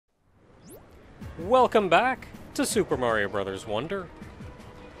Welcome back to Super Mario Bros. Wonder.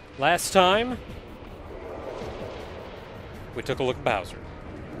 Last time, we took a look at Bowser.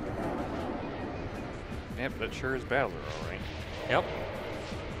 Yep, that sure is Bowser, alright. Yep.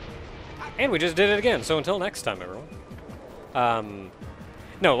 And we just did it again, so until next time, everyone.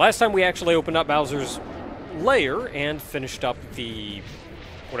 No, last time we actually opened up Bowser's lair and finished up the...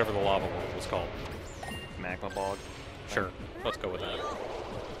 whatever the lava world was called. Magma bog. Sure, let's go with that.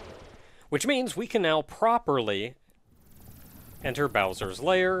 Which means we can now properly enter Bowser's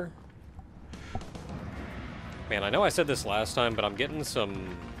lair. Man, I know I said this last time, but I'm getting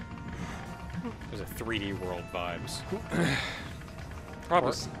some... was it 3D World vibes?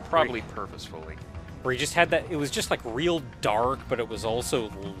 Probably purposefully. Where he just had that... it was just like real dark, but it was also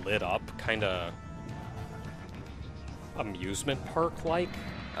lit up, kind of... amusement park-like.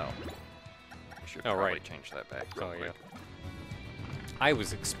 Oh. We should Oh, probably right. change that back real quick. I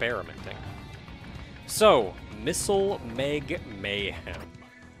was experimenting. So, Missile Meg Mayhem.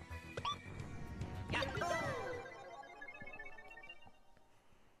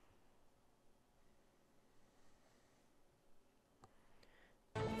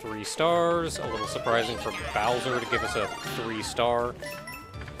 Three stars. A little surprising for Bowser to give us a 3-star.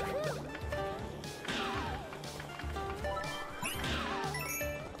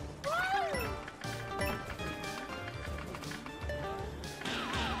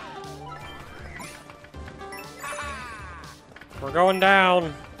 We're going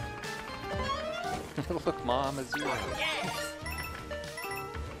down. Look, Mom, a 0.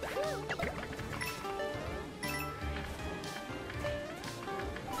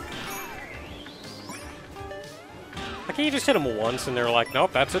 Like, you just hit them once and they're like,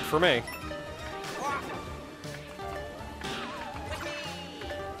 nope, that's it for me.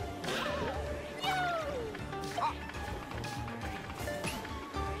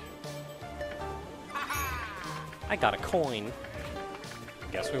 I got a coin.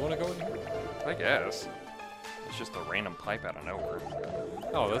 Guess we want to go in here? I guess. It's just a random pipe out of nowhere.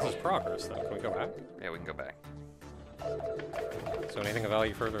 Oh, this is progress, then. Can we go back? Yeah, we can go back. So anything of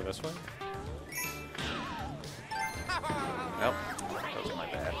value further this way? Nope. That was my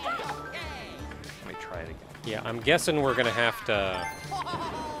bad. Let me try it again. Yeah, I'm guessing we're going to have to...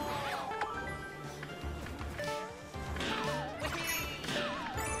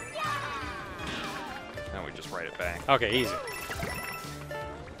 Now we just write it back. Okay, easy.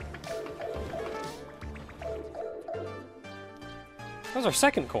 That was our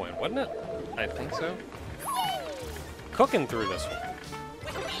second coin, wasn't it? I think so. Cooking through this one.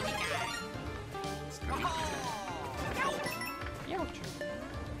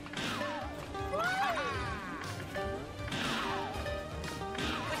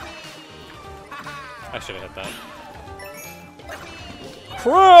 I should have hit that.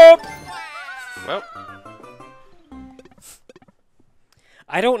 Crap! Well,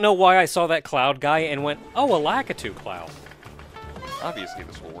 I don't know why I saw that cloud guy and went, oh, a Lakitu cloud. obviously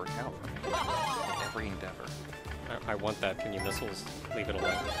this will work out for me. In every endeavor. I want that. Can you missiles? Leave it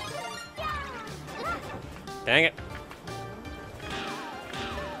alone. Dang it.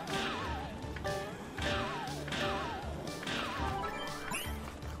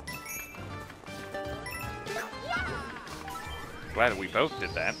 Glad we both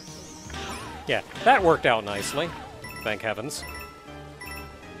did that. Yeah, that worked out nicely. Thank heavens.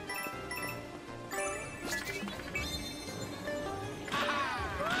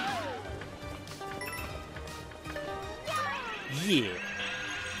 Yeah.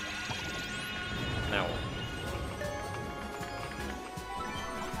 Now.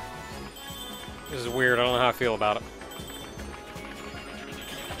 This is weird. I don't know how I feel about it.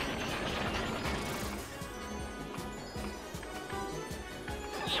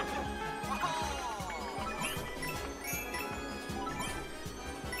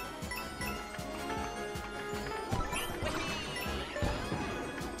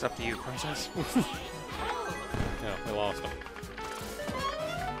 It's up to you, princess. Yeah, we lost him.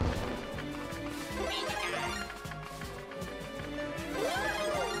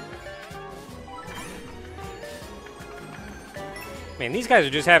 Man, these guys are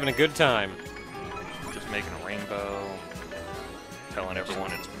just having a good time. Just making a rainbow. Telling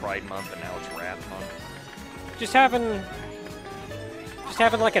everyone it's Pride Month and now it's Wrath Month. Just having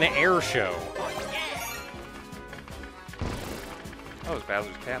like an air show. Oh, it's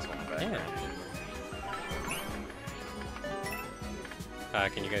Bowser's Castle in the background. Yeah.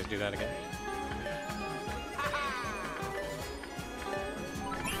 Can you guys do that again?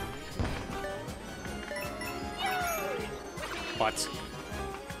 What?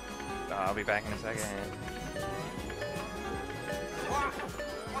 I'll be back in a second.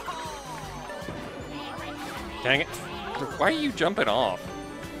 Dang it. Why are you jumping off?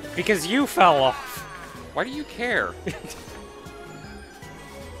 Because you fell off. Why do you care?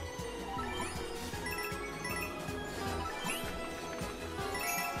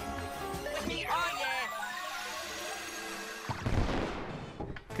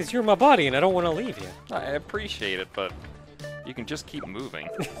 Because you're my buddy and I don't want to leave you. I appreciate it, but you can just keep moving.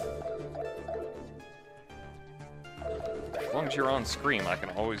 As long as you're on screen, I can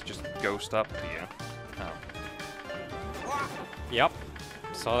always just ghost up to you. Oh. Yep.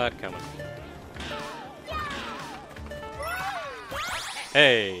 Saw that coming.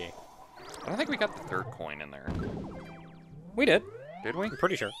 Hey. I don't think we got the third coin in there. We did. Did we? I'm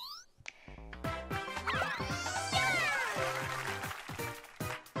pretty sure.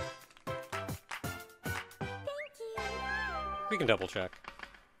 We can double check.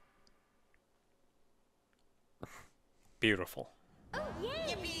 Beautiful.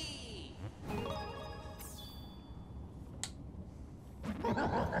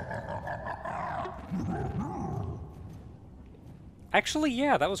 Actually,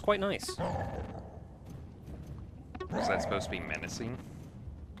 yeah, that was quite nice. Was that supposed to be menacing?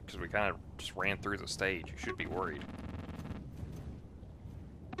 Because we kind of just ran through the stage. You should be worried.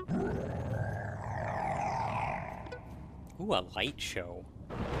 Ooh, a light show.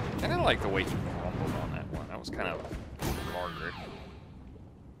 I didn't like the way you crumbled on that one. That was kind of Margaret.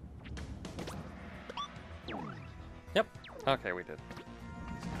 Yep. Okay, we did.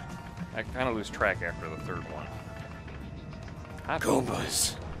 I kind of lose track after the third one.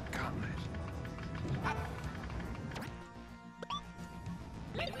 Goombas.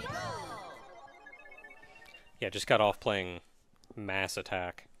 Yeah, just got off playing Mass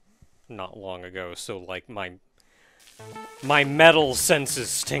Attack not long ago, so like my metal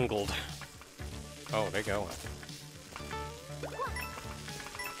senses tingled. Oh, they're going.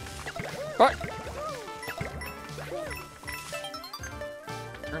 What?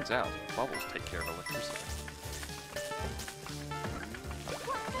 Turns out, bubbles take care of electricity.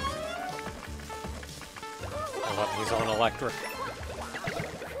 Hold on, he's on electric.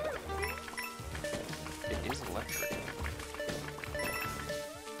 It is electric.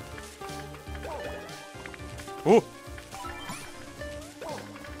 Ooh!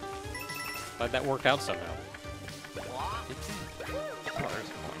 Glad that worked out somehow. It did. Oh, there's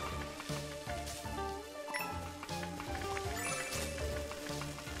one.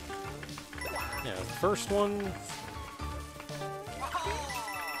 Yeah, first one.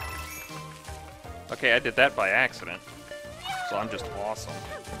 Okay, I did that by accident. So I'm just awesome.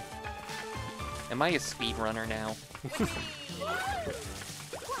 Am I a speedrunner now?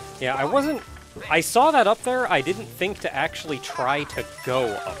 Yeah, I wasn't. I saw that up there. I didn't think to actually try to go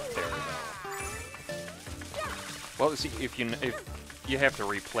up there though. Well, see, if you have to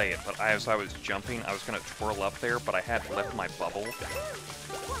replay it, but as I was jumping, I was gonna twirl up there, but I had left my bubble.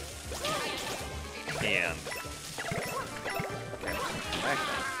 And okay,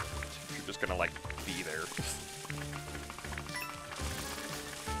 you're just gonna like be there.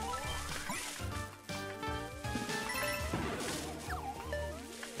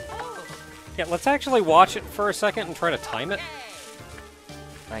 Yeah, let's actually watch it for a second and try to time it.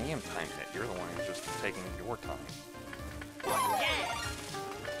 I am timing it. You're the one who's just taking your time. I'll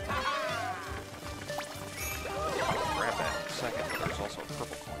grab that in a second, but there's also a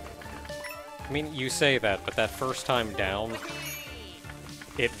purple coin over here. I mean, you say that, but that first time down,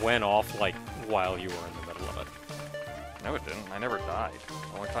 it went off like while you were in the middle of it. No, it didn't. I never died.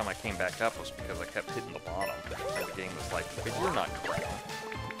 The only time I came back up was because I kept hitting the bottom at the game was like, but you're not correct.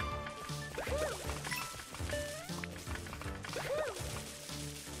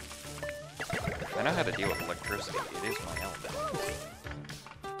 I know how to deal with electricity. It is my element.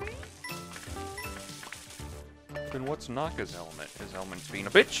 Then what's Naka's element? His element's being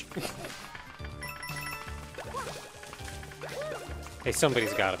a bitch. Hey,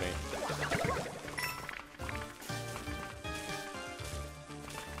 somebody's gotta be.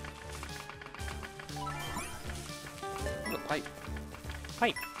 The pipe.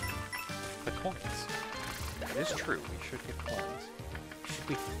 Pipe. The coins. It is true. We should get coins. Should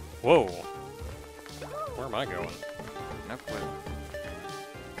we? Whoa. Where am I going? No clue.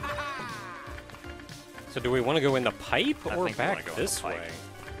 So do we want to go in the pipe I or think we wanna back go in the this pipe. way?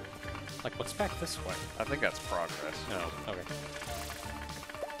 Like, what's back this way? I think that's progress. Oh, okay.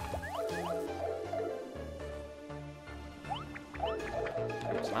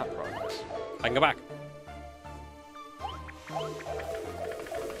 It was not progress. I can go back.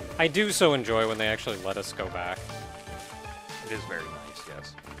 I do so enjoy when they actually let us go back. It is very nice,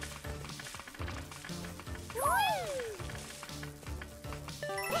 yes.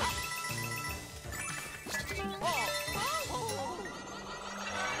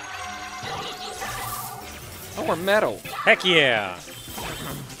 Oh, we're metal. Heck yeah!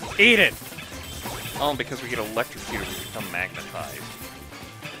 Eat it! Oh, because we get electrocuted, we become magnetized.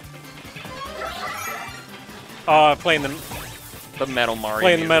 Playing the Metal Mario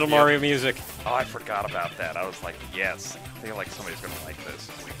playing the music, Metal yep. Mario music. Oh, I forgot about that. I was like, yes. I feel like somebody's gonna like this.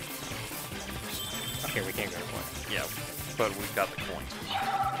 Okay, we can't go to point. Yeah, but we've got the coins.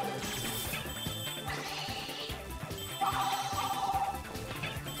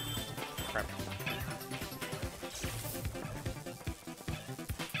 Crap.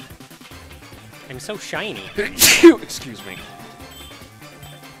 I'm so shiny. Excuse me.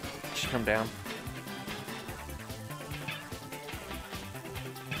 Should come down.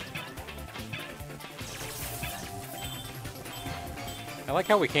 I like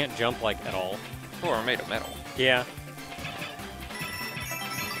how we can't jump, like, at all. Oh, we're made of metal. Yeah.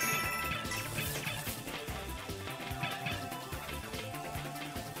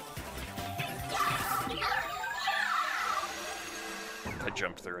 I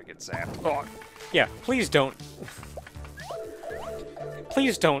jumped through, I get zapped. Oh. Yeah, please don't.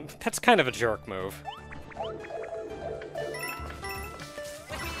 Please don't. That's kind of a jerk move.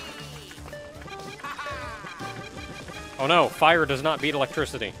 Oh no, fire does not beat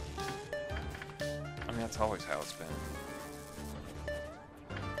electricity. I mean, that's always how it's been.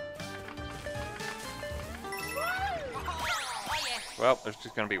 Well, there's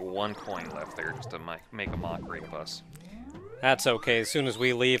just gonna be one coin left there just to make a mockery of us. That's okay. As soon as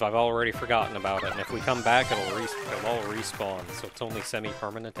we leave, I've already forgotten about it, and if we come back, it'll all respawn, so it's only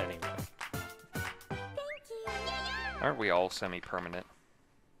semi-permanent anyway. Aren't we all semi-permanent?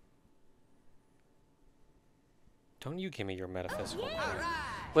 Don't you give me your metaphysical.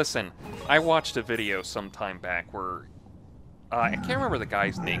 Listen, I watched a video some time back where I can't remember the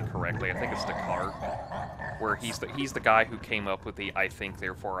guy's name correctly. I think it's Descartes, where he's the guy who came up with the "I think,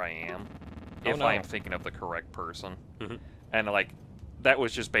 therefore I am." Oh, If no. I am thinking of the correct person, Mhm. and like that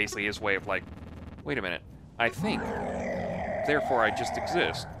was just basically his way of like, wait a minute, I think, therefore I just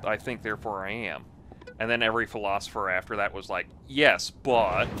exist. I think, therefore I am. And then every philosopher after that was like, yes,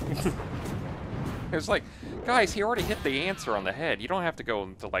 but. It was like, guys, he already hit the answer on the head. You don't have to go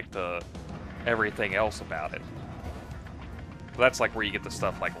into like the everything else about it. That's like where you get the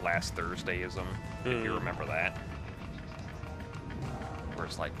stuff like Last Thursdayism, if you remember that. Where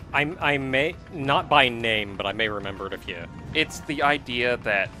it's like, I may, not by name, but I may remember it if you... it's the idea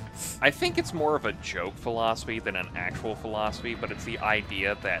that, I think it's more of a joke philosophy than an actual philosophy, but it's the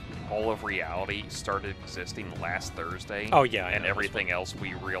idea that all of reality started existing last Thursday. Oh, yeah, I and know. everything else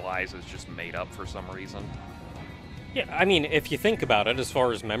we realize is just made up for some reason. Yeah, I mean, if you think about it, as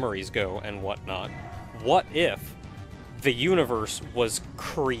far as memories go and whatnot, what if the universe was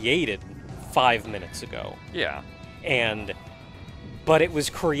created 5 minutes ago? Yeah. But it was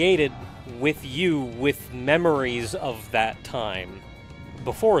created with you, with memories of that time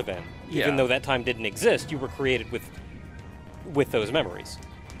before then. Even Yeah. though that time didn't exist, you were created with those memories.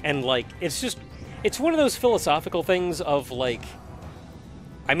 And, like, it's one of those philosophical things of, like,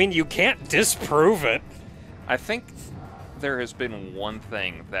 I mean, you can't disprove it. I think there has been one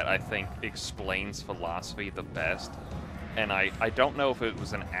thing that I think explains philosophy the best, and I don't know if it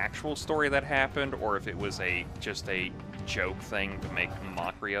was an actual story that happened or if it was just a joke thing to make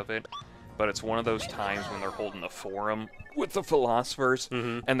mockery of it, but it's one of those times when they're holding a forum with the philosophers,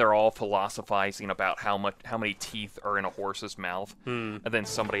 and they're all philosophizing about how many teeth are in a horse's mouth, and then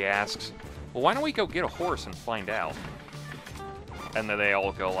somebody asks, well, why don't we go get a horse and find out? And then they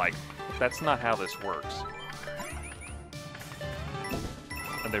all go like, that's not how this works.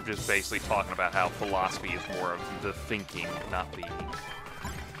 And they're just basically talking about how philosophy is more of the thinking, not the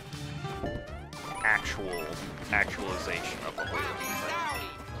actualization of the whole thing.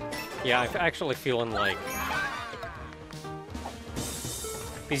 Yeah, I'm actually feeling like...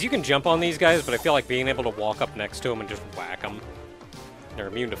 Because you can jump on these guys, but I feel like being able to walk up next to them and just whack them. They're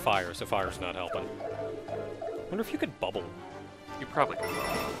immune to fire, so fire's not helping. Wonder if you could bubble. You probably could.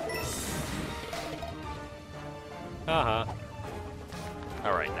 Uh-huh.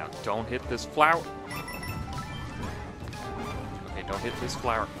 Alright, now don't hit this flower. Okay, don't hit this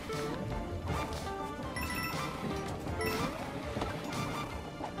flower.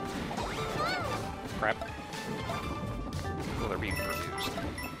 Crap. Well, they're being produced.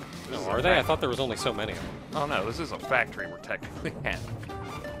 This No, is a are they? I fac- thought there was only so many of them. Oh no, this is a factory we're technically at.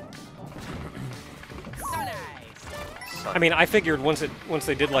 I mean, I figured once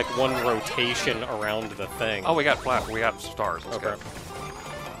they did like one rotation around the thing. Oh, we got stars. Let's go. Okay.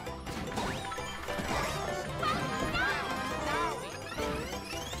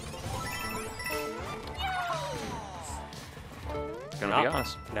 Gonna be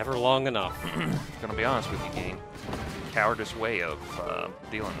honest. Never long enough. Gonna be honest with you, game. Cowardice way of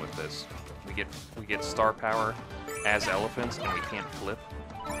dealing with this. We get star power as elephants, and we can't flip.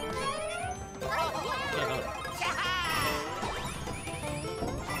 Yeah, no.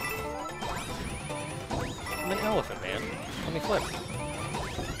 I'm an elephant, man. Let me flip.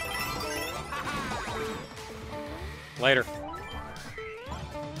 Later.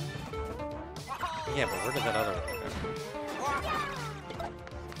 Yeah, but where did that other one go?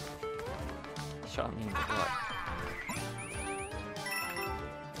 Shot me in the butt.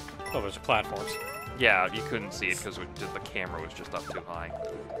 Oh, there's platforms. Yeah, you couldn't see it because the camera was just up too high.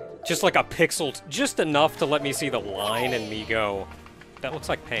 Just like a pixel, just enough to let me see the line and me go, that looks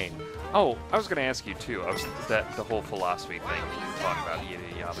like pain. Oh, I was gonna ask you too. The whole philosophy thing you were talking about.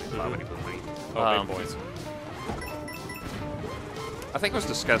 Oh, big boys. I think I was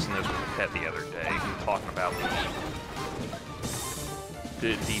discussing this with Pet the other day, talking about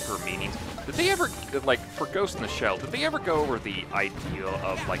the deeper meanings. Did they ever, like, for Ghost in the Shell, did they ever go over the idea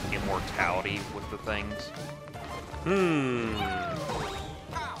of, like, immortality with the things?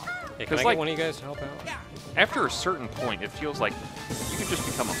 Hey, can I like, get one of you guys to help out? After a certain point, it feels like you can just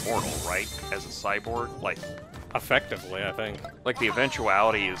become immortal, right? As a cyborg? Like, Effectively, I think. like the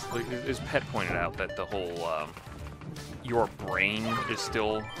eventuality is, as Pet pointed out, that the whole, your brain is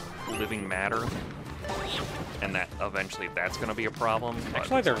still living matter. And that eventually that's going to be a problem.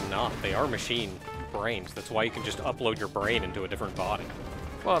 Actually, they're not. They are machine brains. That's why you can just upload your brain into a different body.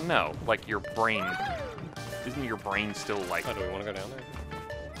 Well, no. Like, your brain... Isn't your brain still, like... Oh, do we want to go down there?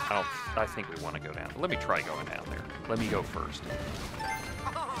 I think we want to go down. Let me try going down there. Let me go first.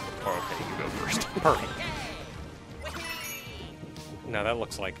 Oh, okay, you go first. Perfect. No, that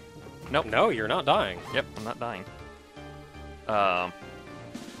looks like... Nope. No, you're not dying. Yep, I'm not dying.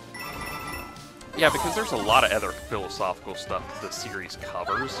 Yeah, because there's a lot of other philosophical stuff the series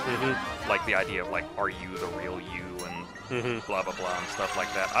covers. Like the idea of, like, are you the real you and blah, blah, blah and stuff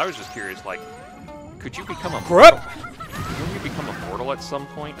like that. I was just curious, like, could you become immortal? Could you become immortal at some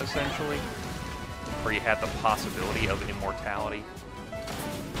point, essentially? Or you had the possibility of immortality?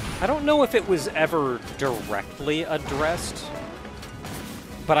 I don't know if it was ever directly addressed,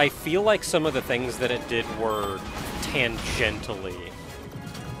 but I feel like some of the things that it did were tangentially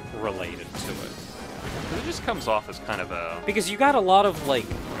related to it. It just comes off as kind of a... Because you got a lot of, like...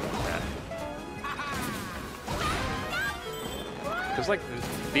 Because, like,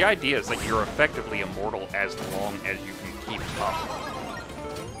 the idea is that you're effectively immortal as long as you can keep up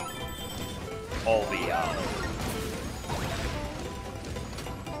all the,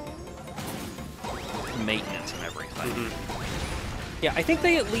 maintenance and everything. Yeah, I think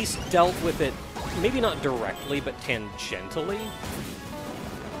they at least dealt with it, maybe not directly, but tangentially.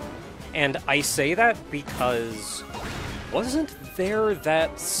 And I say that because wasn't there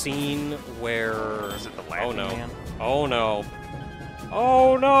that scene where... Is it the Laughing Man? Oh no.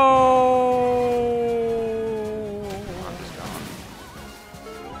 Oh no! I'm just gone.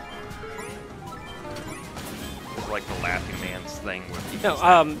 It's like the Laughing Man's thing with... No,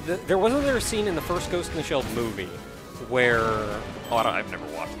 there wasn't there a scene in the first Ghost in the Shell movie where... Oh, I've never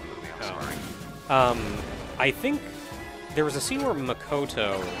watched the movie, I'm sorry. I think there was a scene where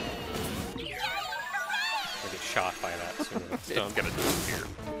Makoto... We'll get shot by that soon. It's gonna disappear.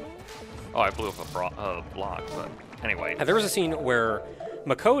 Oh, I blew up a block, but anyway. There was a scene where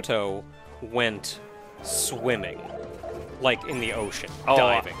Makoto went swimming, like in the ocean,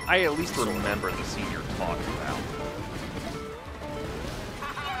 diving. I at least remember the scene you're talking about.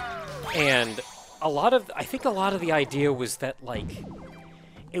 And I think a lot of the idea was that, like,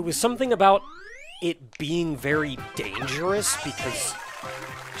 it was something about it being very dangerous because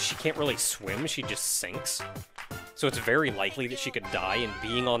she can't really swim, she just sinks. So it's very likely that she could die, and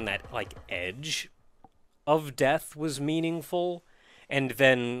being on that, like, edge of death was meaningful. And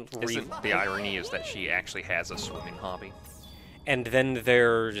then... The irony is that she actually has a swimming hobby. And then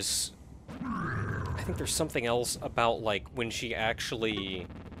there's... I think there's something else about, like, when she actually...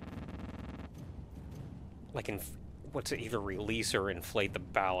 Like, either release or inflate the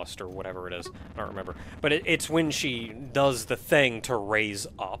ballast or whatever it is. I don't remember. But it's when she does the thing to raise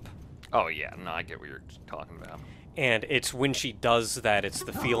up. Oh, yeah. No, I get what you're talking about. And it's when she does that, it's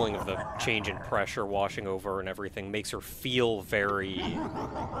the feeling of the change in pressure washing over and everything makes her feel very...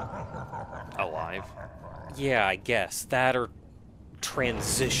 alive? Yeah, I guess. That or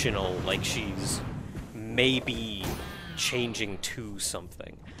transitional, like she's maybe changing to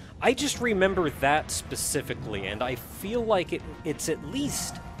something. I just remember that specifically, and I feel like it's at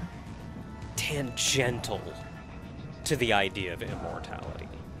least tangential to the idea of immortality.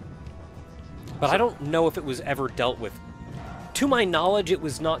 But I don't know if it was ever dealt with to my knowledge, it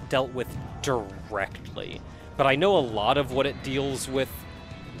was not dealt with directly. But I know a lot of what it deals with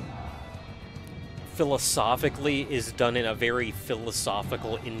philosophically is done in a very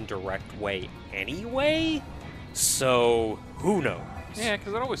philosophical, indirect way anyway. So, who knows? Yeah,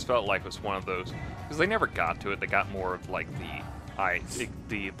 because it always felt like it was one of those, because they never got to it. They got more of like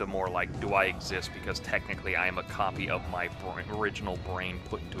the more like, do I exist because technically I am a copy of my original brain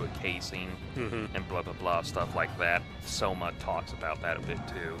put into a casing, and blah blah blah, stuff like that. Soma talks about that a bit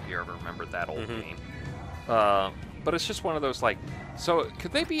too. If you ever remembered that old game. But it's just one of those like, so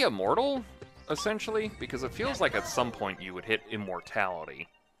could they be immortal essentially? Because it feels like at some point you would hit immortality.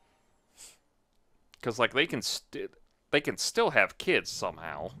 Because like they can still have kids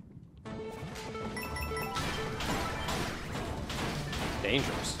somehow.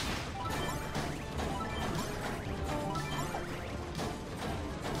 Dangerous.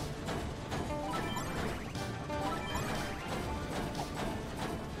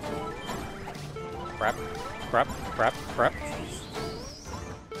 Crap, crap, crap, crap.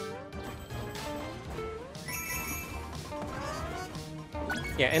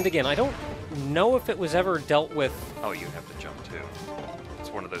 Yeah, and again, I don't know if it was ever dealt with... Oh, you have to jump too. It's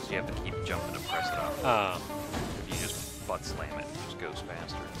one of those you have to keep jumping to press it up. If you just butt slam it, it just goes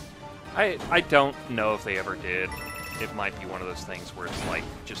faster. I don't know if they ever did. It might be one of those things where it's like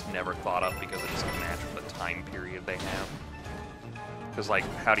just never thought of because it doesn't match with the time period they have. Because like,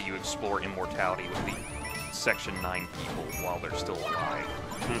 how do you explore immortality with the Section 9 people while they're still alive?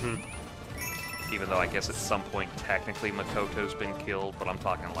 Even though I guess at some point technically Makoto's been killed, but I'm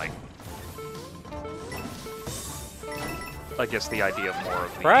talking like, I guess the idea of more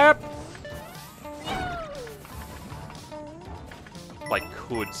of the... Crap! Like,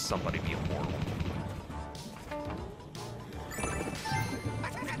 could somebody be immortal?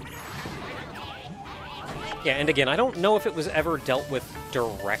 Yeah, and again, I don't know if it was ever dealt with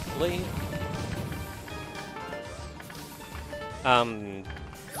directly.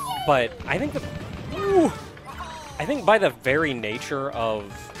 But I think I think by the very nature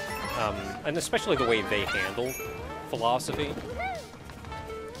of, and especially the way they handle philosophy,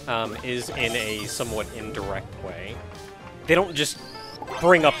 is in a somewhat indirect way. They don't just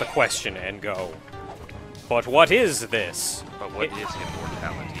bring up the question and go, but what is this? But what is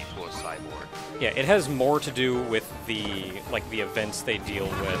immortality to a cyborg? Yeah, it has more to do with the, like, the events they deal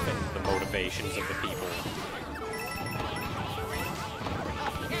with and the motivations of the people.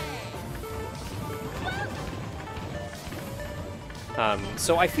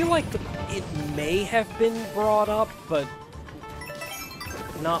 So I feel like it may have been brought up, but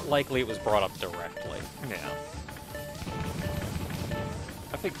not likely it was brought up directly. Yeah.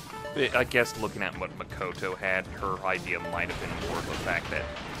 I guess looking at what Makoto had, her idea might have been more of the fact that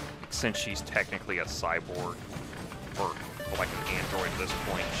since she's technically a cyborg, or like an android at this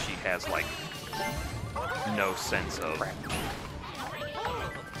point, she has like no sense of,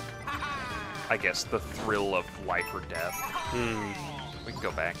 I guess, the thrill of life or death. We can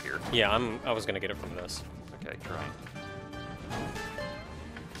go back here. Yeah, I was gonna get it from this. Okay, try.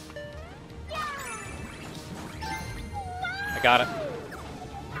 I got it.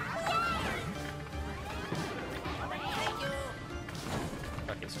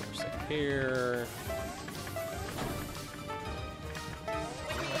 Okay, so we're safe here.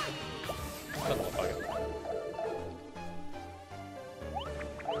 Doesn't look like it.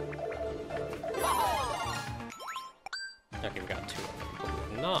 Okay, we got two of them, but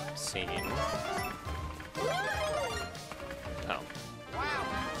we've not seen... Oh.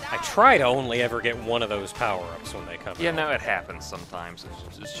 I try to only ever get one of those power-ups when they come Yeah, out. no, it happens sometimes.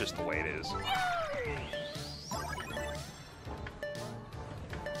 It's just the way it is.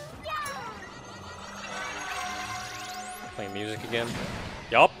 Playing music again?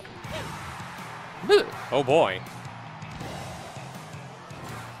 Yup. Oh boy.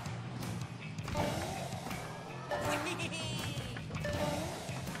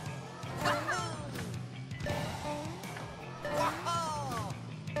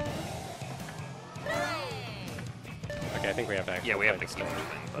 Okay, I think we have to actually Yeah, we have play to this keep game.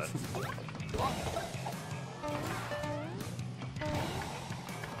 moving, but...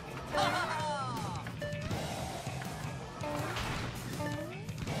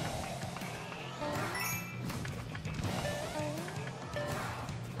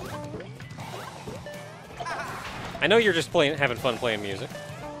 I know you're just having fun playing music.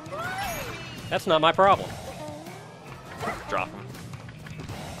 That's not my problem. Drop him.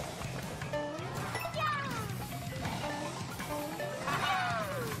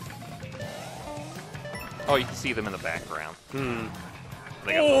 Oh, you can see them in the background.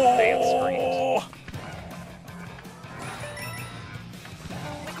 They got little dance screens.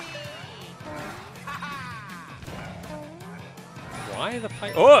 the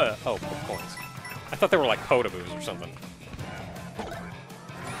pipe? Oh! Oh, coins. I thought they were like Potaboos or something.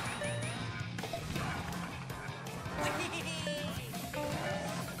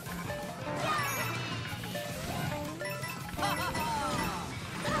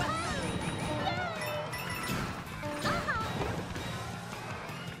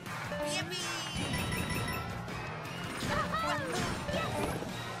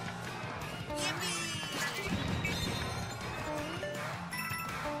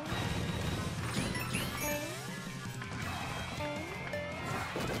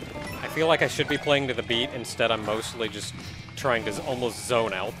 I feel like I should be playing to the beat. Instead, I'm mostly just trying to almost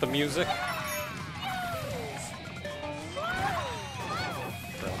zone out the music.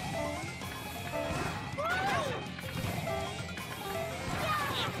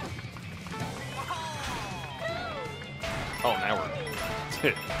 Oh, now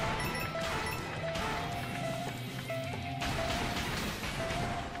we're...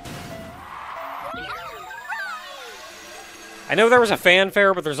 I know there was a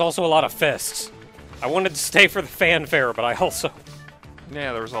fanfare, but there's also a lot of fists. I wanted to stay for the fanfare, but I also...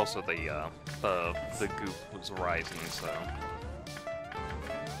 Yeah, there was also the goop was rising, so...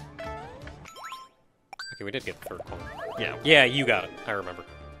 Okay, we did get the third coin. Yeah. Yeah, you got it. I remember.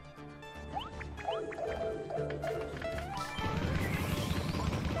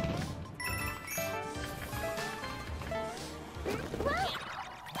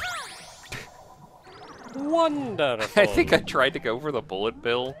 Wonderful. I think I tried to go for the bullet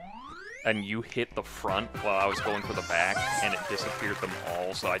bill, and you hit the front while I was going for the back, and it disappeared them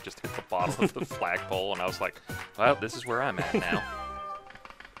all, so I just hit the bottom of the flagpole, and I was like, well, this is where I'm at now.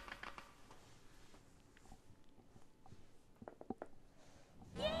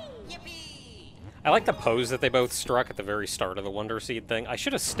 I like the pose that they both struck at the very start of the Wonder Seed thing. I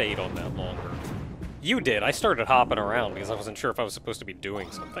should have stayed on that longer. You did. I started hopping around because I wasn't sure if I was supposed to be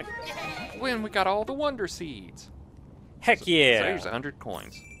doing something. When we got all the Wonder Seeds. Heck yeah! So here's 100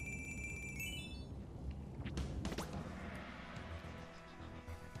 coins.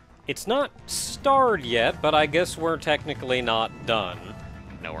 It's not starred yet, but I guess we're technically not done.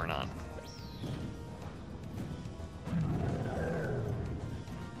 No, we're not.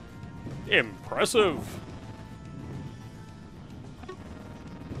 Impressive!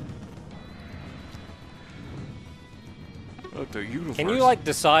 The universe. Can you, like,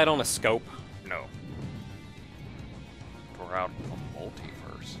 decide on a scope? No. We're out of the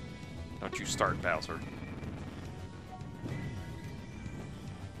multiverse. Don't you start, Bowser.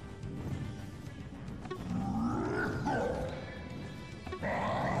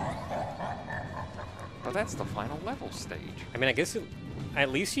 But that's the final level stage. I mean, I guess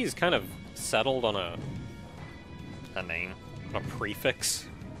at least he's kind of settled on a name. a prefix.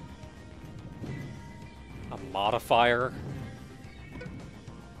 A modifier.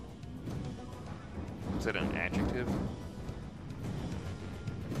 Is it an adjective?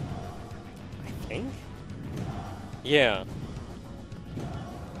 I think? Yeah.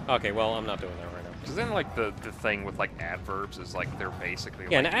 Okay, well, I'm not doing that right now. Because then, like, the thing with, like, adverbs is, like, they're basically,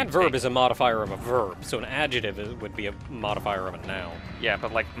 Yeah, like, an adverb is a modifier of a verb, so an adjective would be a modifier of a noun. Yeah,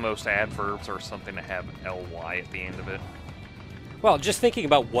 but, like, most adverbs are something that have ly at the end of it. Well, just thinking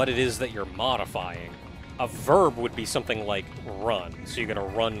about what it is that you're modifying, a verb would be something like run. So you're going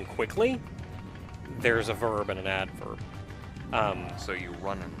to run quickly? There's a verb and an adverb. So you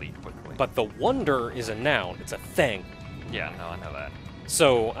run and leap quickly. But the wonder is a noun. It's a thing. Yeah, no, I know that.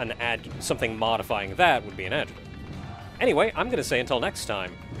 So something modifying that would be an adjective. Anyway, I'm going to say until next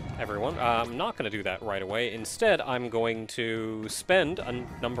time, everyone. I'm not going to do that right away. Instead, I'm going to spend a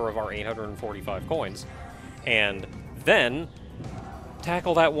number of our 845 coins, and then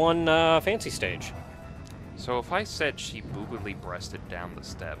tackle that one fancy stage. So if I said she boobily breasted down the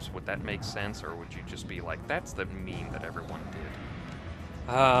steps, would that make sense, or would you just be like, that's the meme that everyone did?